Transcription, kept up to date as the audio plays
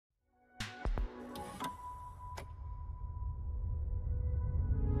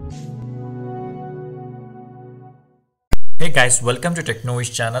Hey guys, welcome to Techno Vish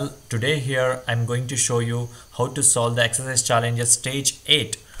channel. Today here I'm going to show you how to solve the exercise challenges stage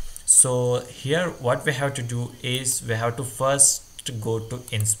 8. So here what we have to do is we have to first go to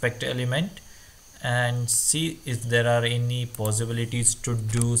inspect element and see if there are any possibilities to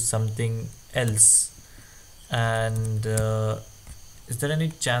do something else. And is there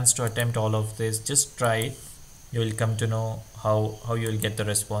any chance to attempt all of this? Just try it. You will come to know how you will get the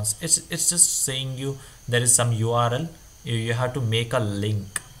response. It's just saying you there is some URL. You have to make a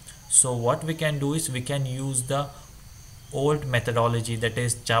link. So what we can do is we can use the old methodology, that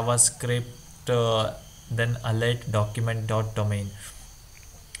is JavaScript, then alert document dot domain.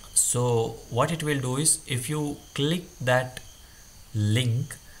 So what it will do is if you click that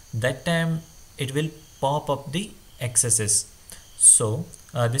link, that time it will pop up the XSS. So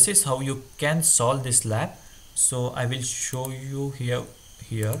this is how you can solve this lab. So I will show you here.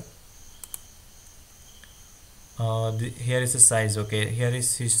 Here is the size. Okay, here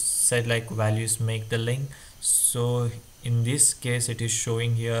is his said like values make the link. So in this case it is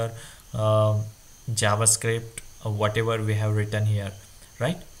showing here JavaScript, whatever we have written here,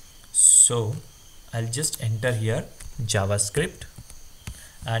 right? So I'll just enter here JavaScript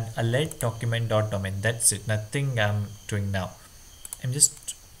and alert document dot domain. That's it, nothing I'm doing now. I'm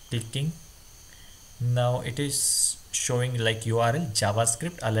just clicking. Now it is showing like URL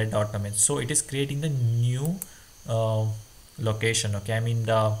JavaScript alert dot domain. So it is creating the new location. Okay, I mean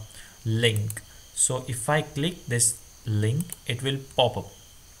the link. So if I click this link, it will pop up.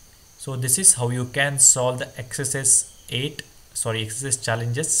 So this is how you can solve the Xss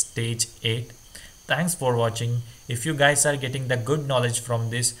challenges stage 8. Thanks for watching. If you guys are getting the good knowledge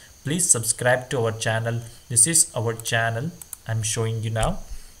from this, please subscribe to our channel. This is our channel I'm showing you now.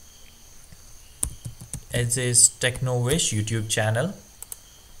 It is Techno Vish YouTube channel.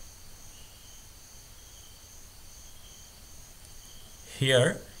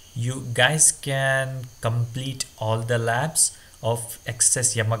 Here you guys can complete all the labs of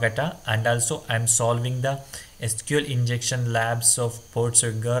Xss Yamagata, and also I'm solving the SQL injection labs of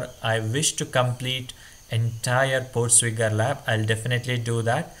Portswigger. I wish to complete entire Portswigger lab. I'll definitely do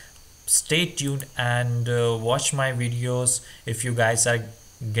that. Stay tuned and watch my videos if you guys are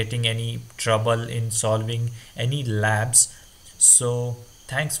getting any trouble in solving any labs. So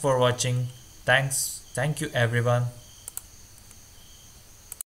thanks for watching. Thank you everyone.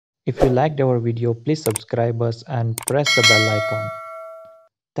 If you liked our video, please subscribe us and press the bell icon.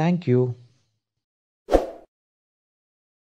 Thank you.